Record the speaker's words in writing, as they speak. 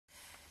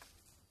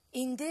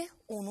İndi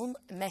onun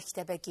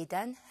məktəbə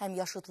gedən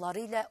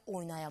həmyaşıdları ilə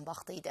oynayan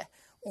vaxtı idi.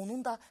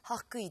 Onun da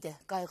haqqı idi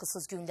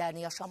qayğısız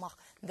günlərini yaşamaq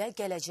və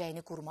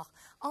gələcəyini qurmaq.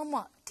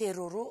 Amma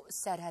terroru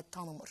sərhəd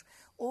tanımır.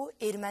 O,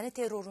 erməni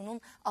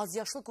terrorunun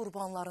azyaşlı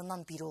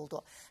qurbanlarından biri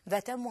oldu.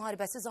 Vətən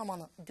müharibəsi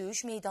zamanı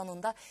döyüş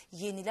meydanında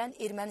yenilən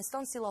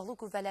Ermənistan silahlı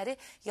qüvvələri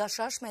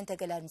yaşayış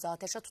məntəqələrimizi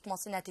ateşə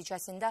tutması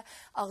nəticəsində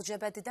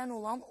Ağcabədidən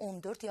olan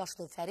 14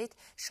 yaşlı Fərid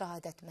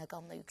şəhadət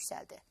məqamına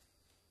yüksəldi.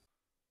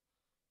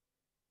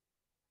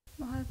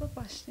 Müharibə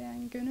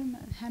başlayan günü,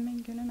 həmin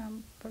günü mən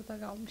burada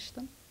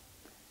qalmışdım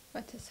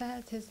və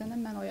səhər tezdən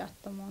mən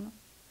oyatdım onu.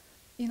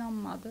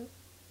 İnanmadı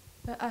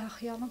və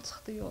ayaqyalın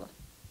çıxdı yola.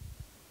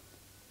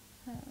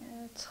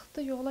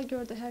 Çıxdı yola,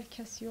 gördü hər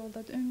kəs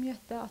yoldadır.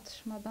 Ümumiyyətlə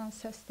atışmadan,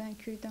 səsdən,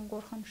 küydən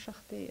qorxan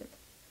uşaq deyildi.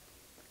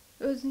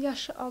 Özü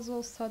yaşı az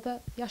olsa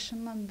da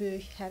yaşından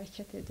böyük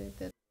hərəkət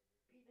edirdi.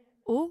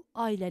 O,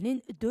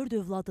 ailənin 4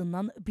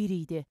 övladından biri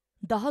idi.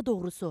 Daha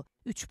doğrusu,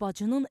 3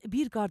 bacının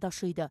bir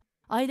qardaşıydı.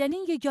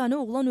 Ailənin yeganə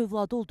oğlan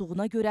övladı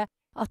olduğuna görə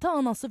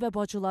ata-anası və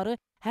bacıları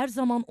hər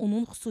zaman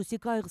onun xüsusi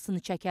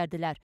qayğısını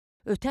çəkərdilər.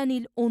 Ötən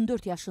il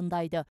 14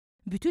 yaşındaydı.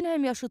 Bütün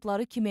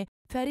həmyaşıdları kimi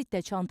Fərid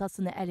də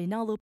çantasını əlinə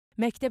alıb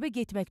məktəbə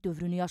getmək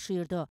dövrünü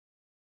yaşayırdı.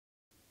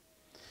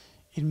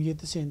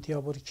 27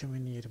 sentyabr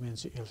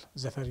 2020-ci il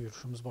zəfər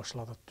yürüyüşümüz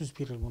başladı. Düz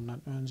bir il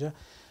bundan öncə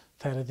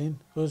Fəridin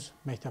öz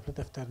məktəbli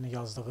dəftərini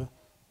yazdığı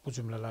bu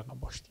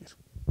cümlələrlə başlayır.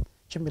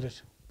 Kim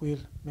bilir, bu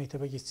il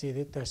məktəbə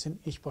getsəydi, dərsin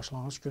ilk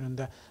başlanğıc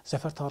günündə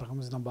zəfər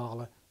tariximizlə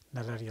bağlı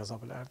nələr yaza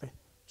bilərdi.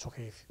 Çox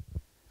heyif.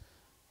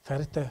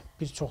 Fərid də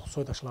bir çox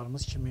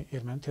soydaşlarımız kimi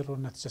erməni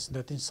terroru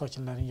nəticəsində dinc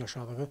sakinlərin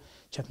yaşadığı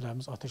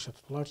kəndlərimiz ateşə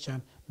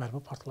tutularkən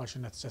mərmi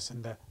partlayışı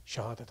nəticəsində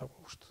şəhadətə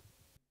qovuşdu.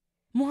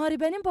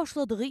 Müharibənin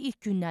başladığı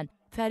ilk gündən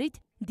Fərid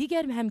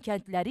digər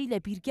həmkəndləri ilə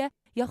birgə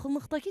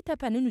yaxınlıqdakı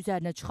təpənin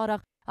üzərinə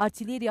çıxaraq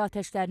artilleriya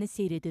atəşlərini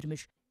seyr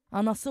edirmiş.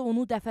 Anası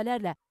onu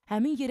dəfələrlə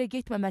həmin yerə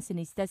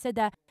getməməsini istəsə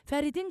də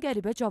Fəridin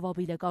qəribə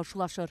cavabı ilə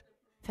qarşılaşır.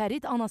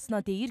 Fərid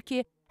anasına deyir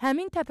ki,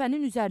 həmin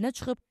təpənin üzərinə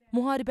çıxıb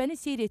müharibəni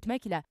seyr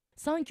etməklə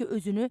sanki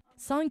özünü,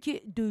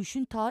 sanki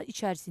döyüşün ta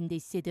içərisində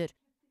hiss edir.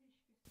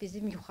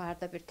 Bizim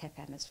yuxarıda bir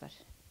təpəmiz var.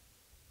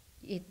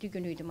 7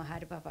 gün idi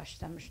müharibə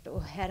başlamışdı.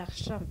 O hər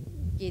axşam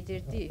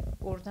gedirdi,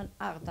 oradan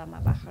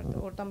Ağdama baxırdı.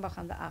 Oradan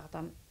baxanda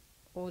Ağdam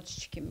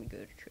oğuz kimi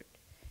görükürdü.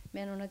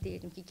 Mən ona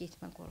deyirdim ki,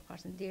 getmə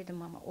qorxarsın.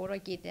 Deyirdim, amma ora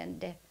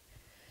gedəndə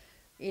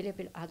elə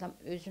bir adam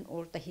özün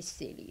orada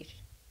hiss eləyir.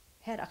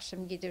 Hər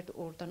axşam gedirdi,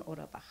 oradan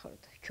ora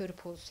baxırdı.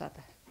 Körüp olsa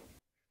da.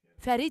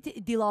 Fərid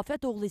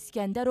Dilafət oğlu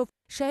İsgəndərov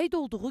şəhid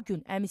olduğu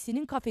gün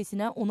əmisinin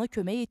kafesinə ona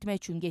kömək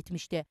etmək üçün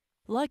getmişdi.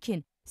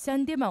 Lakin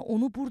sən demə,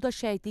 onu burada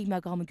şəhidlik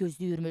məqamı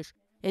gözləyirmiş.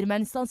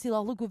 Ermənistan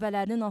silahlı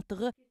qüvvələrinin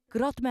atdığı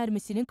qrat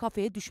mərmisinin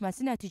kafeyə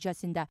düşməsi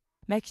nəticəsində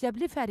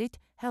məktəbli Fərid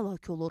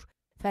həlak olur.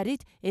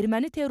 Fərid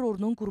erməni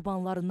terrorunun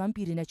qurbanlarından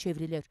birinə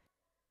çevrilir.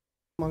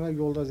 Mənə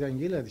yolda zəng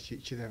elədi ki,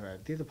 2 dəfə.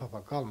 Dedi,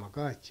 papa, qalma,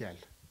 qayıt, gəl.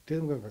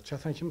 Dedim, qaqa,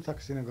 çatan kimi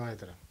taksisinə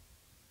qayıdıram.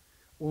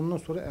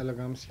 Ondan sonra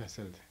əlaqəmiz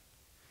kəsildi.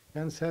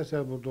 Yəni,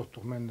 səhər-səhər burada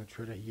otduq, mənlə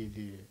çörək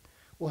yedi.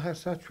 O hər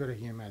saat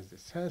çörək yeməzdi.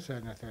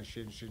 Səhər-səhər nətər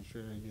şirin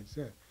çörək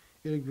yedirsə,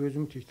 elə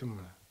gözümü tikdim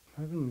buna.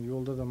 Nə bilmem,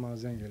 yolda da mənə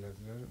zəng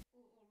elədilər.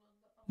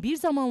 Bir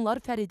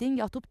zamanlar Fəridin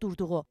yatıb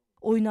durduğu,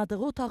 oynadığı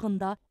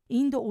otağında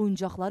indi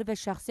oyuncaqları və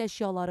şəxsi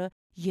əşyaları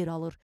yer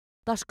alır.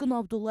 Daşqın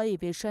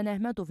Abdullayev, Şən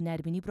Əhmədov,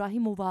 Nərmin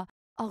İbrahimova,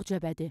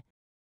 Ağcabədi.